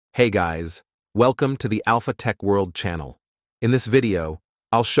Hey guys, welcome to the Alpha Tech World channel. In this video,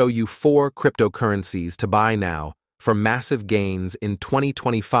 I'll show you 4 cryptocurrencies to buy now for massive gains in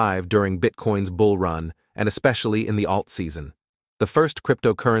 2025 during Bitcoin's bull run and especially in the alt season. The first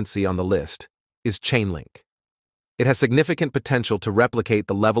cryptocurrency on the list is Chainlink. It has significant potential to replicate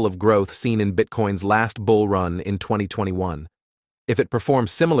the level of growth seen in Bitcoin's last bull run in 2021. If it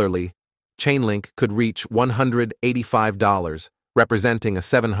performs similarly, Chainlink could reach $185, representing a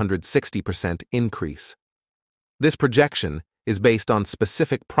 760% increase. This projection is based on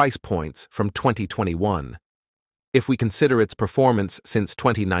specific price points from 2021. If we consider its performance since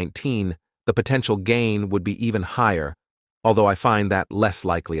 2019, the potential gain would be even higher, although I find that less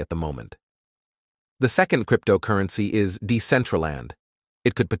likely at the moment. The second cryptocurrency is Decentraland.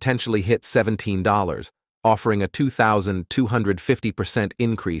 It could potentially hit $17, offering a 2,250%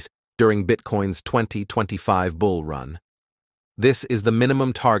 increase during Bitcoin's 2025 bull run. This is the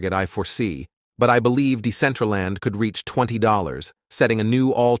minimum target I foresee, but I believe Decentraland could reach $20, setting a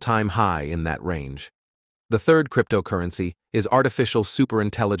new all-time high in that range. The third cryptocurrency is Artificial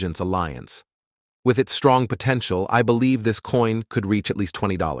Superintelligence Alliance. With its strong potential, I believe this coin could reach at least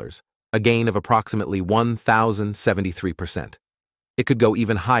 $20, a gain of approximately 1,073%. It could go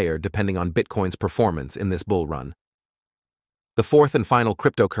even higher depending on Bitcoin's performance in this bull run. The fourth and final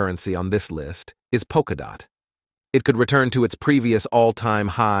cryptocurrency on this list is Polkadot. It could return to its previous all-time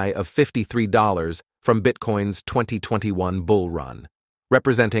high of $53 from Bitcoin's 2021 bull run,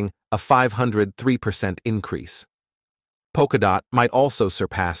 representing a 503% increase. Polkadot might also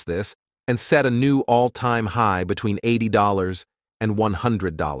surpass this and set a new all-time high between $80 and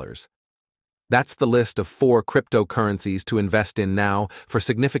 $100. That's the list of 4 cryptocurrencies to invest in now for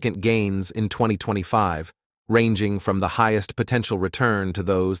significant gains in 2025, ranging from the highest potential return to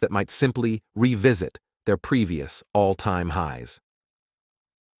those that might simply revisit their previous all-time highs.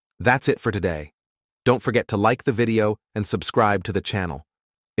 That's it for today. Don't forget to like the video and subscribe to the channel.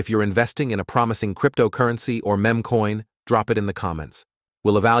 If you're investing in a promising cryptocurrency or meme coin, drop it in the comments.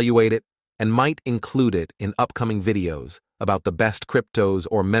 We'll evaluate it and might include it in upcoming videos about the best cryptos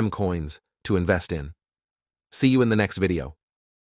or meme coins to invest in. See you in the next video.